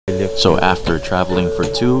So after traveling for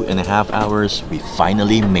 2.5 hours, we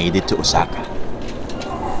finally made it to Osaka.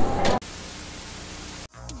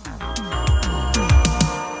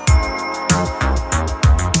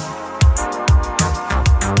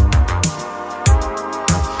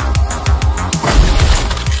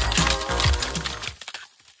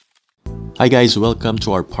 Hi guys, welcome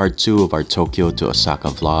to our part 2 of our Tokyo to Osaka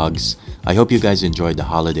vlogs. I hope you guys enjoyed the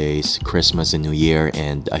holidays, Christmas and New Year,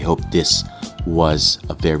 and I hope this was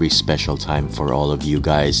a very special time for all of you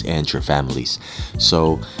guys and your families.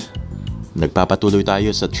 So, nagpapatuloy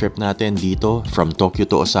tayo sa trip natin dito from Tokyo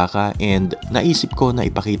to Osaka, and naisip ko na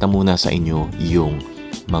ipakita muna sa inyo yung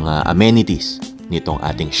mga amenities nitong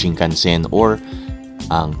ating Shinkansen or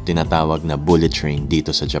ang tinatawag na bullet train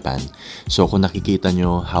dito sa Japan. So kung nakikita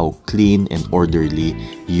nyo how clean and orderly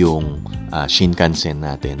yung Shinkansen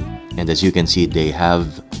natin. And as you can see, they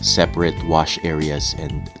have separate wash areas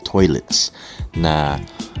and toilets na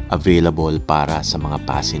available para sa mga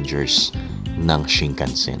passengers ng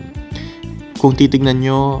Shinkansen. Kung titignan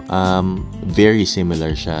nyo, very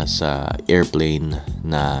similar siya sa airplane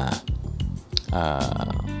na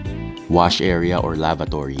wash area or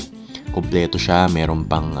lavatory. Kompleto siya, meron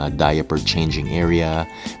pang diaper changing area,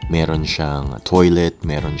 meron siyang toilet,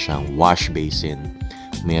 meron siyang wash basin,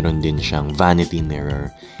 meron din siyang vanity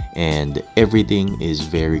mirror, and everything is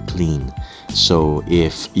very clean. So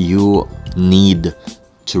if you need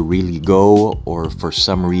to really go or for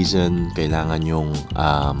some reason kailangan yung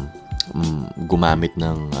gumamit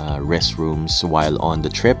ng restrooms while on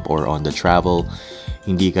the trip or on the travel,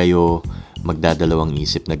 hindi kayo magdadalawang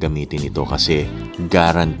isip na gamitin ito kasi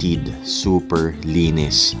guaranteed super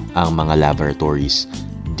linis ang mga lavatories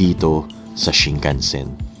dito sa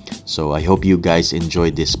Shinkansen. So I hope you guys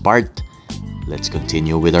enjoyed this part. Let's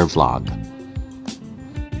continue with our vlog.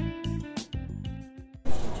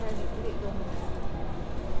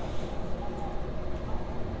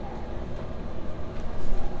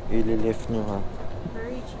 Ililift nyo ha.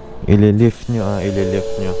 Ililift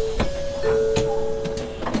nyo.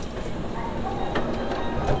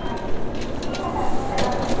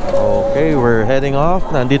 Okay, we're heading off.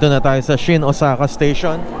 Nandito na tayo sa Shin Osaka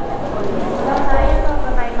Station.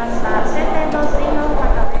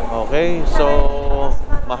 Okay, so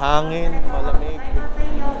mahangin, malamig.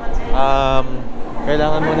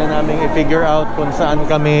 Kailangan muna namin i-figure out kung saan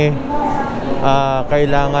kami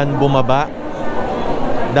kailangan bumaba.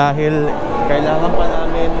 Dahil kailangan pa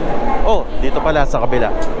namin... Oh, dito pala sa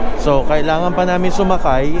kabila. So, kailangan pa namin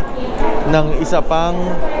sumakay ng isa pang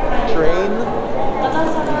train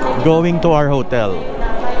going to our hotel.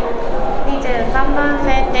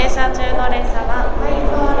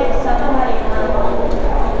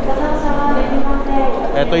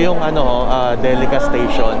 Ito yung Delica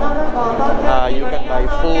Station. You can buy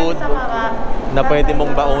food na pwede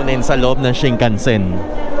mong baunin sa loob ng Shinkansen.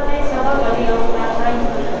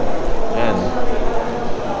 Ayan.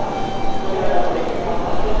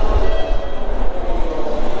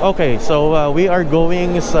 Okay, so we are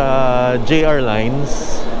going sa JR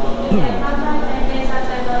Lines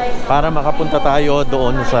para makapunta tayo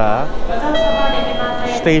doon sa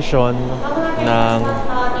station ng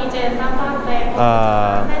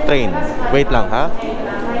train. Wait lang ha.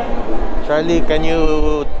 Charlie, can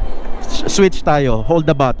you switch tayo? Hold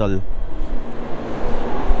the bottle.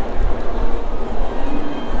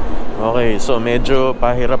 Okay, so medyo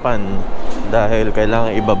pahirapan dahil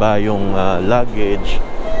kailangan ibaba yung luggage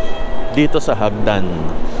dito sa hagdan.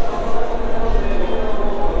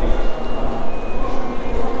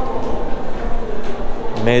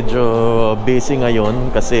 Medyo busy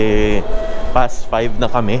ngayon kasi past 5 na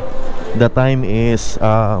kami. The time is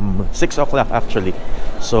 6 o'clock actually.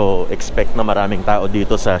 So expect na maraming tao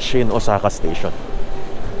dito sa Shin Osaka Station.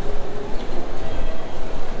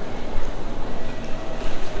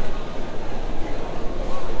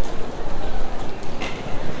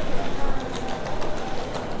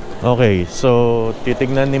 Okay, so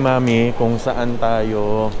titignan ni Mami kung saan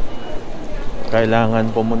tayo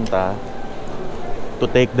kailangan pumunta to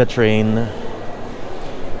take the train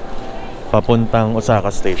papuntang Osaka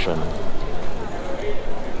Station.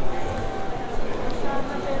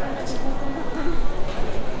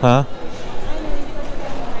 Ha?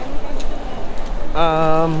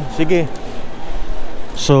 Sige.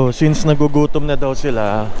 So, since nagugutom na daw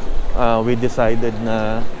sila, we decided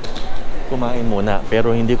na kumain muna. Pero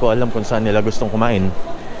hindi ko alam kung saan nila gustong kumain.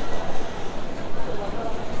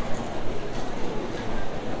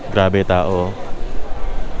 Grabe tao.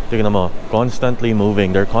 Tingnan mo, constantly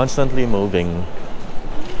moving. They're constantly moving.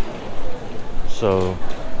 So,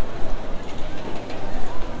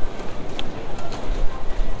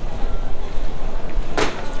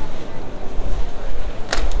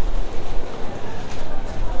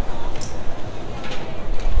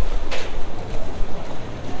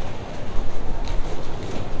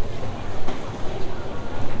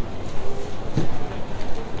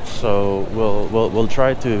 So we'll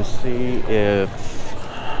try to see if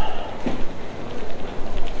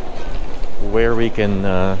where we can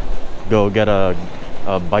go get a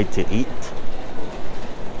bite to eat.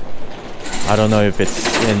 I don't know if it's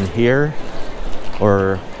in here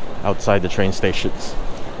or outside the train stations.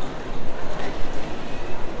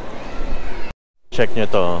 Check nyo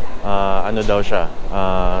to. Ano daw siya?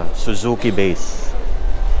 Suzuki base.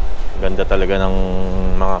 Ganda talaga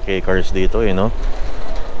ng mga K-cars dito, you know?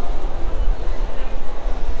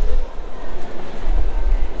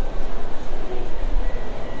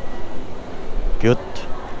 Cute.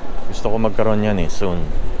 Gusto ko magkaroon yan soon.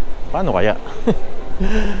 Paano kaya?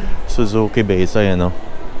 Suzuki base, ayan no?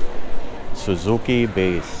 Suzuki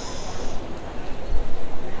base.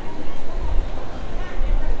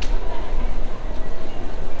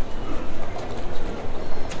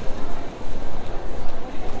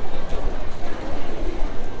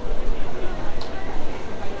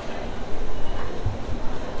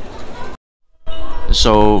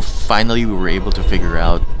 So finally we were able to figure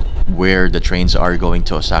out where the trains are going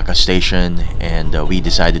to Osaka station, and we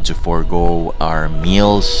decided to forego our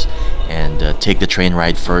meals and take the train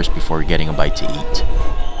ride first before getting a bite to eat.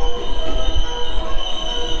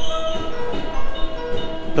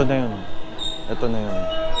 Ito na yun. Ito na yun.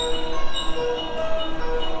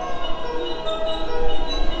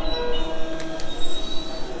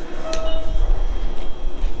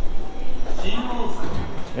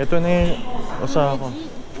 Ito na yung Osaka.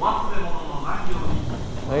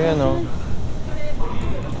 Ayan o.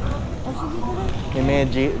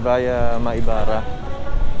 Himeji via Maibara.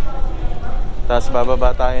 Tapos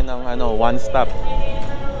bababa tayo ng one stop.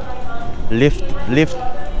 Lift.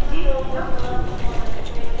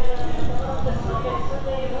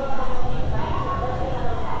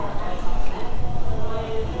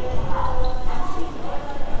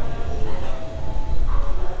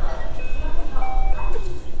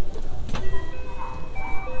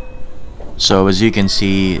 So as you can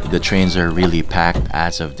see, the trains are really packed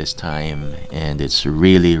as of this time, and it's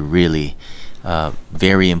really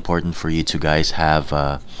very important for you to guys have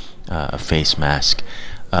a face mask.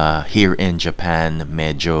 Here in Japan,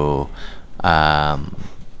 medyo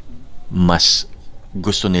mas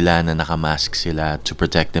gusto nila na nakamask sila to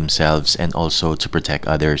protect themselves and also to protect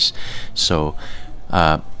others. So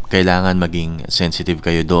kailangan maging sensitive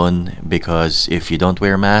kayo doon, because if you don't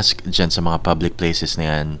wear mask dyan sa mga public places na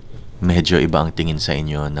yan, medyo iba ang tingin sa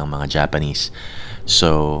inyo ng mga Japanese.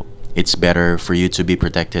 So it's better for you to be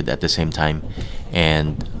protected at the same time,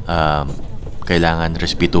 and kailangan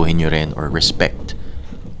respetuhin nyo rin or respect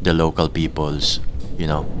the local people's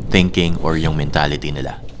thinking or yung mentality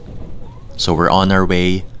nila. So we're on our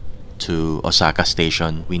way to Osaka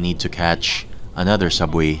station. We need to catch another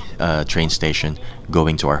subway train station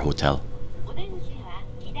going to our hotel.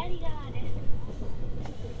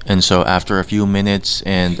 And so after a few minutes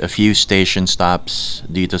and a few station stops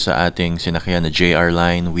dito sa ating sinakyan na JR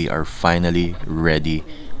line, we are finally ready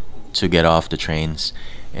to get off the trains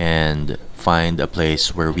and find a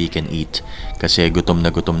place where we can eat. Kasi gutom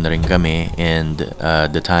na rin kami, and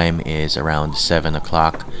the time is around 7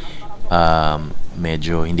 o'clock.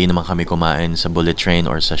 Medyo hindi naman kami kumain sa bullet train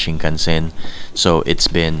or sa Shinkansen. So it's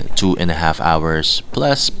been 2.5 hours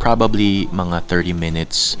plus probably mga 30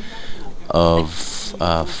 minutes of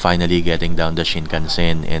finally getting down the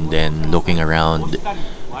Shinkansen and then looking around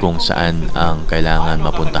kung saan ang kailangan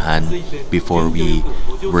mapuntahan before we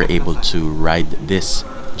were able to ride this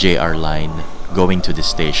JR line going to the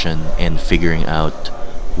station and figuring out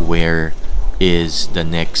where is the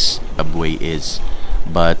next subway is.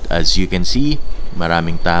 But as you can see,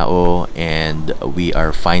 maraming tao and we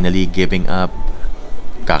are finally giving up.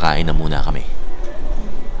 Kakain na muna kami.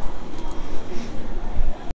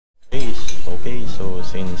 Okay, so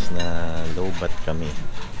since na low-bat kami,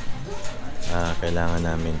 kailangan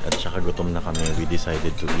namin, at saka gutom na kami, we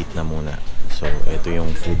decided to eat na muna. So ito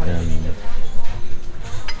yung food namin.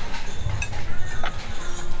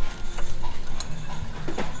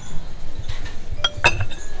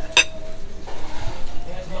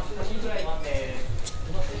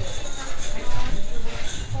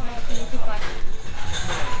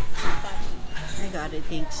 I got it,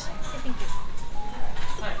 thanks. Thank you.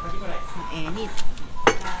 Thank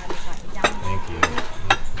you.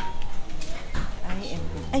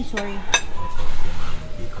 Ay, sorry.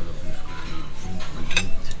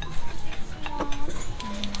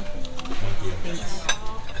 Thanks.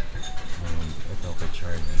 Ito kay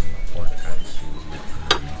Charlie, pork katsu.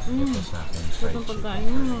 Ito sa akin, fried chicken.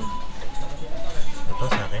 Ito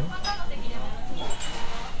sa akin?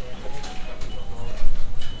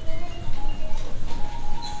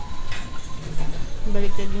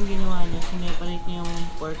 Baliktad yung ginawa niya. Sineparate niya yung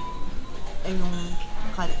pork, ay yung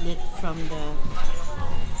cutlet from the...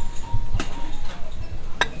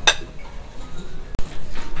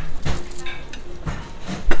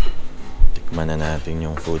 Tikman na natin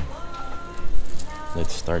yung food.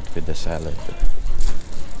 Let's start with the salad.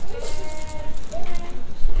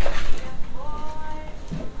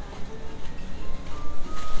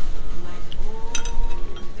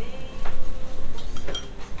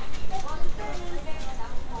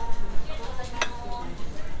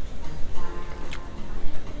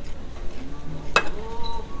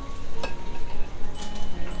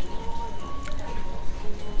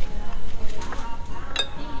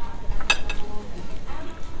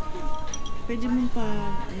 Pwede mo pa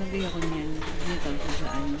lagay ako niyan dito sa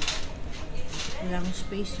saan. Wala akong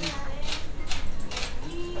space eh.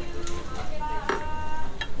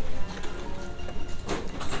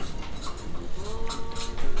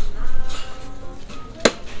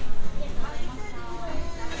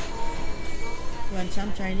 Want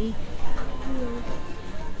some, Charlie?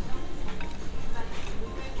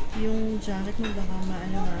 Yung jacket mo baka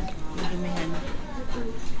maano ha, madumihan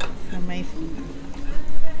from my food.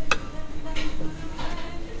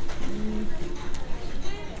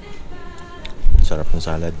 Sarap ng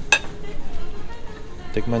salad.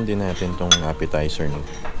 Tikman din natin tong appetizer no.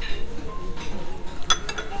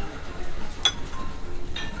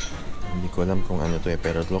 Hindi ko alam kung ano to eh,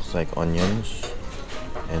 pero it looks like onions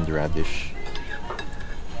and radish.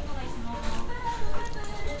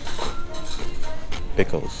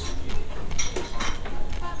 Pickles.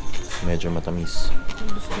 Medyo matamis.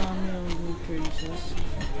 Gusto kami yung curry sauce.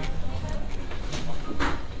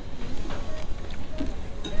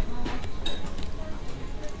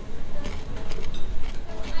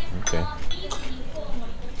 Okay.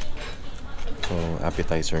 So,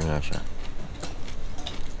 appetizer nga siya.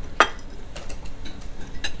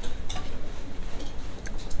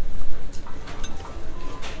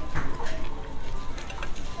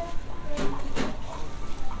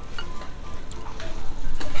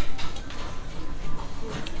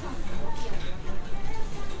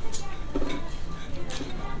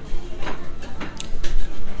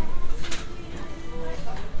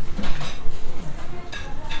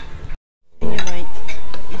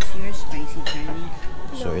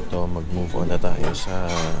 So ito, mag-move on na tayo sa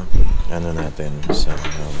ano natin, sa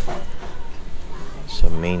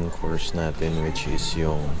main course natin, which is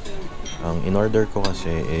yung ang in-order ko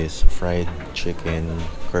kasi is fried chicken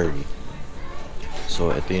curry.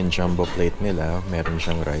 So ito yung jumbo plate nila, meron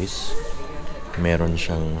siyang rice, meron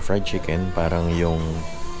siyang fried chicken, parang yung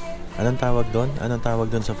anong tawag doon? Anong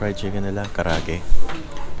tawag doon sa fried chicken nila? Karage.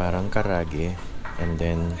 Parang karage, and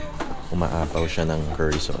then umaapaw siya ng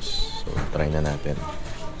curry sauce. So try na natin.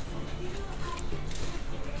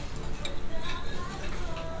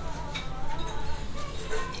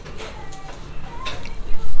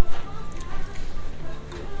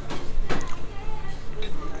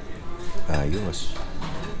 Ayos.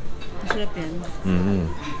 Masarap yan.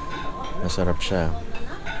 Masarap siya.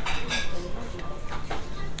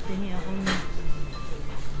 Tingin ako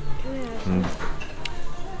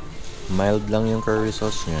Mild lang yung curry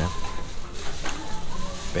sauce niya,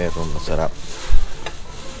 pero masarap.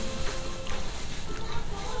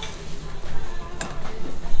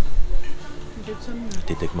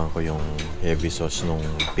 Titikman ko yung heavy sauce nung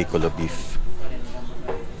piccolo beef.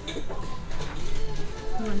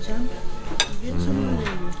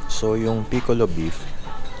 So yung piccolo beef,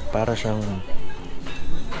 para siyang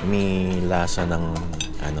may lasa ng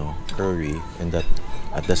curry, and that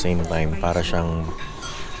at the same time para siyang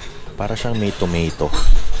may tomato.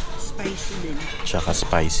 Spicy din. Tsaka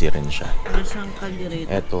spicy rin siya. Para siyang kaldereta.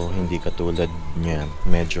 Eto, hindi katulad niya.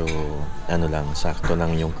 Medyo, sakto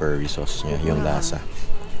lang yung curry sauce niya, yung lasa.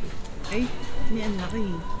 Ay, may ang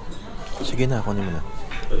laki. Sige na, kunin mo na.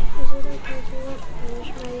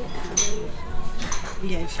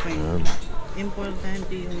 Yeah, it's fine. Importante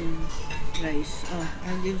yung rice. Oh,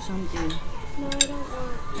 I'll give something. No, I don't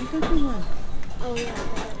want. I thought you want. Oh, yeah.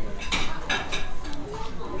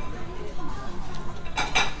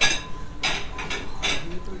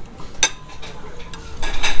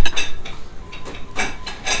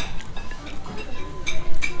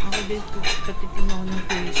 Ako din, patitim ako ng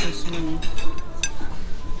curry sauce mo.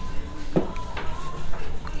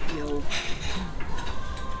 Yo.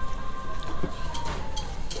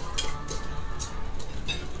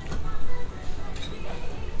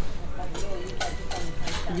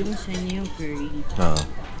 Yung sa inyo yung curry. Oo.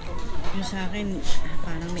 Yung sa akin,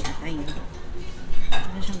 parang may atay.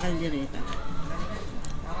 Parang siyang kaldereta.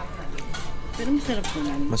 Pero masarap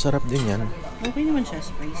naman. Masarap din yan. Okay naman siya,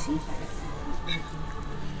 spicy.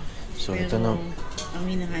 So Pero ito na, ang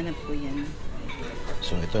hinahanap ko yan.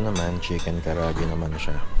 so ito naman chicken karagi naman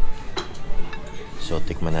siya. So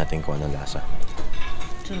tikman natin kung ano lasa.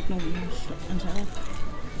 Sarap ng gusto. Ang sarap.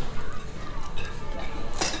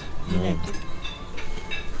 Mm.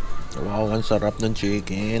 Wow, ang sarap ng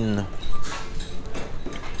chicken.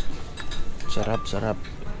 Sarap, sarap.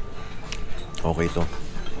 Okay to.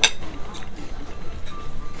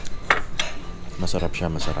 Masarap siya,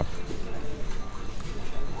 masarap.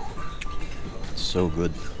 So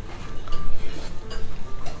good.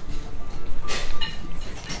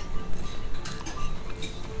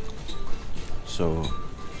 So,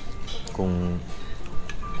 kung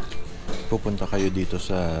pupunta kayo dito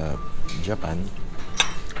sa Japan,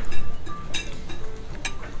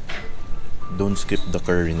 don't skip the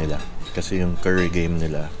curry nila. Kasi yung curry game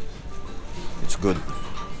nila, it's good.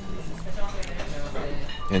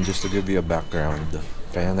 And just to give you a background,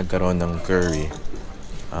 kaya nagkaroon ng curry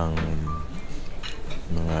ang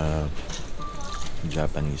mga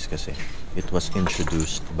Japanese kasi it was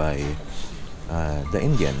introduced by the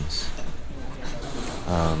Indians,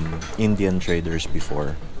 Indian traders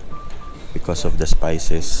before, because of the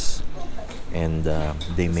spices, and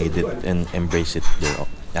they made it and embrace it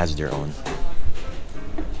as their own.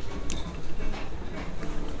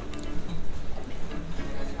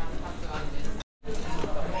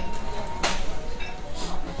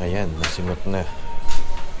 Ayan, nasimot na.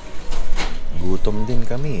 Gutom din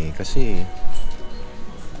kami kasi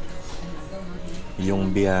yung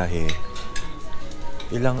biyahe,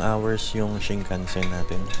 ilang hours yung Shinkansen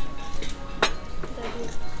natin? Daddy,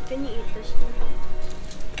 can you eat this now?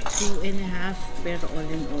 2.5 pero all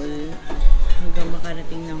in all hanggang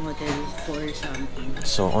makarating ng hotel for something.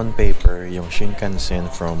 So on paper, yung Shinkansen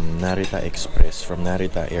from Narita Express, from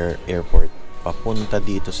Narita Airport papunta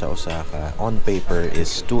dito sa Osaka, on paper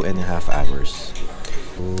is 2.5 hours.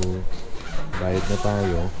 So, bayad na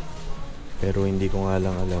tayo. Pero hindi ko nga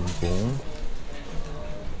lang alam kung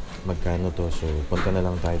magkano to. So, punta na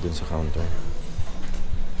lang tayo dun sa counter.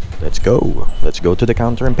 Let's go! Let's go to the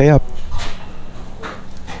counter and pay up!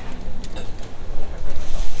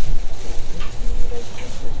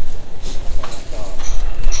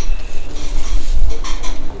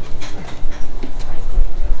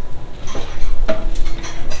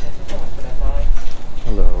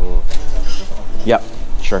 Hello. Yeah,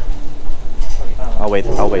 sure. I'll wait.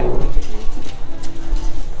 Okay.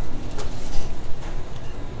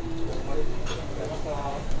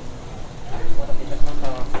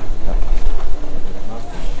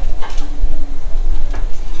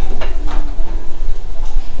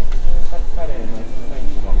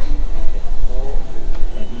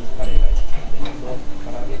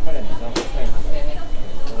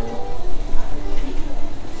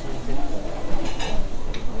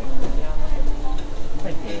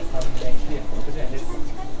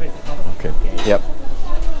 Yep.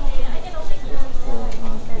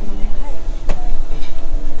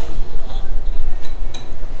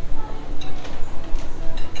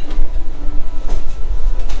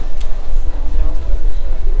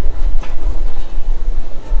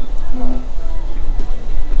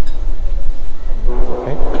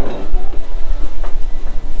 Okay.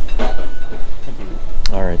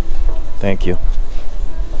 All right. Thank you.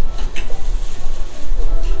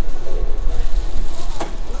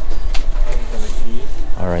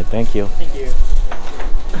 All right, thank you. Thank you.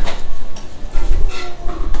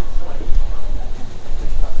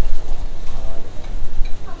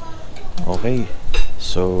 Okay.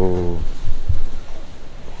 So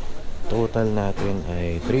total natin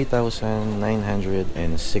ay 3,960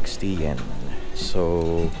 yen.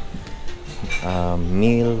 So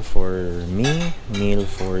meal for me, meal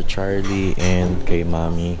for Charlie, and kay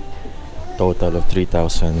Mommy, total of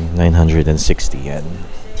 3,960 yen.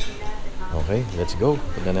 Okay, let's go.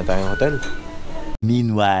 Punta na tayong hotel.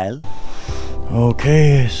 Meanwhile,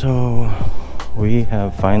 Okay, so we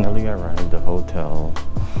have finally arrived at the hotel,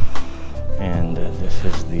 and this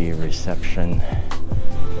is the reception.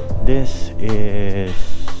 This is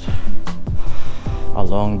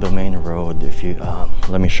along the main road. If you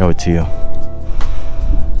let me show it to you.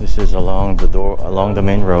 This is along the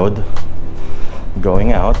main road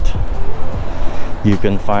going out. You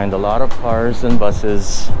can find a lot of cars and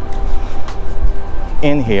buses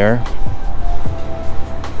in here.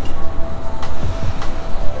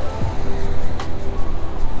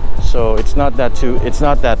 So it's not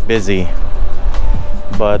that busy,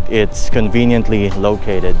 but it's conveniently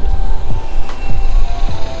located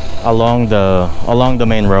along the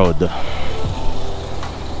main road.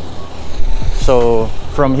 So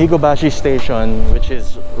from Higobashi Station, which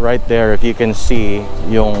is right there, if you can see,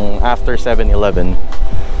 yung after 7-Eleven,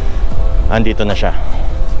 andito na siya.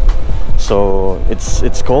 So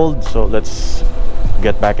it's cold, so let's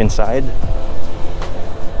get back inside,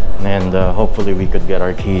 and hopefully we could get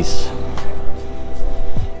our keys.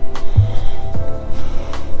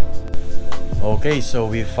 Okay, so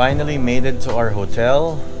we finally made it to our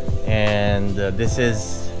hotel, and this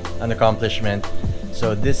is an accomplishment.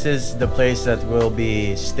 So this is the place that we'll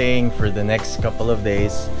be staying for the next couple of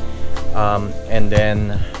days, and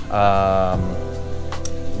then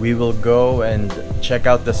we will go and check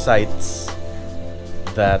out the sites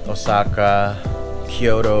that Osaka,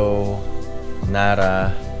 Kyoto, Nara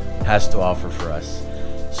has to offer for us.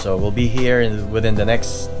 So we'll be here within the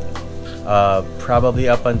next probably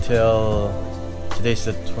up until today's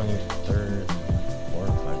the 23rd, 4,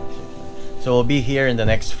 5, 6. So we'll be here in the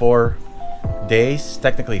next 4 days,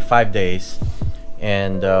 technically 5 days,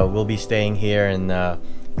 and we'll be staying here, and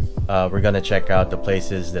we're gonna check out the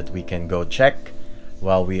places that we can go check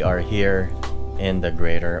while we are here in the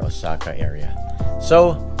greater Osaka area.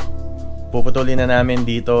 So puputulin na namin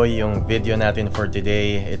dito yung video natin for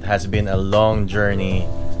today. It has been a long journey.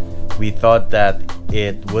 We thought that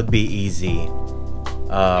it would be easy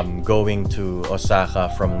going to Osaka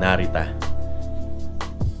from Narita,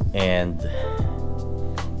 and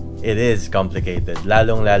it is complicated,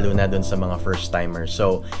 lalong-lalo na dun sa mga first-timers.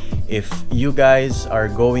 So if you guys are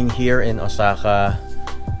going here in Osaka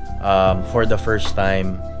for the first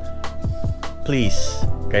time, please,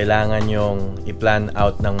 kailangan yung i-plan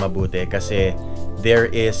out ng mabuti, kasi there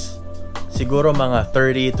is siguro mga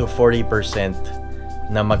 30 to 40%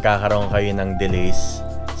 na magkakaroon kayo ng delays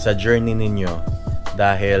sa journey ninyo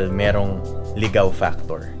dahil merong ligaw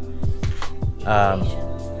factor.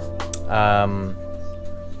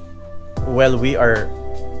 Well, we are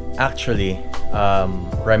actually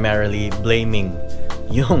primarily blaming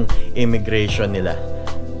yung immigration nila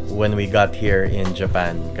when we got here in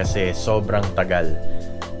Japan, kasi sobrang tagal.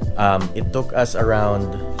 It took us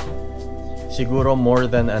around siguro more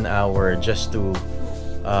than an hour just to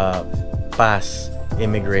pass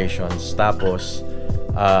immigrations. Tapos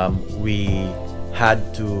we had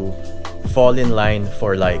to fall in line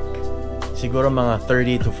for like siguro mga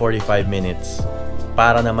 30 to 45 minutes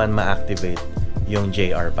para naman ma-activate yung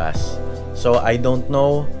JR Pass. So I don't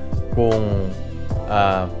know kung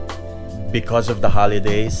because of the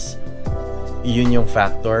holidays, yun yung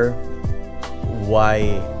factor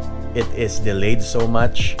why it is delayed so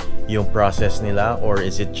much yung process nila, or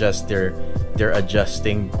is it just they're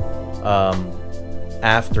adjusting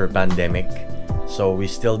after pandemic. So we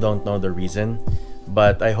still don't know the reason,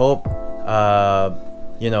 but I hope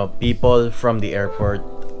people from the airport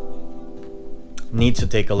need to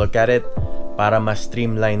take a look at it para mas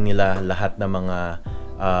streamline nila lahat ng mga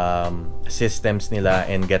systems nila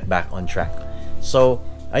and get back on track. So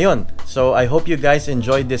ayun, so I hope you guys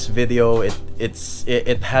enjoyed this video.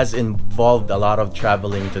 It has involved a lot of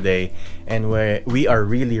traveling today, and we are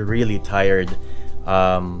really tired.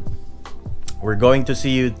 We're going to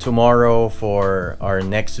see you tomorrow for our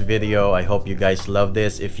next video. I hope you guys love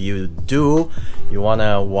this. If you do, you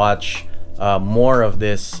wanna watch more of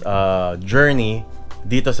this journey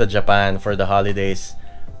dito sa Japan for the holidays,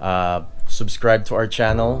 subscribe to our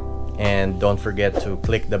channel, and don't forget to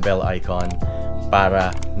click the bell icon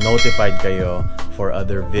para notified kayo for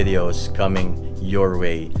other videos coming your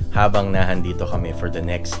way habang nahandito kami for the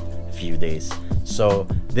next few days. So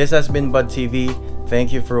this has been Bud TV.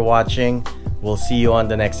 Thank you for watching. We'll see you on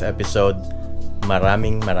the next episode.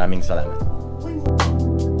 Maraming salamat.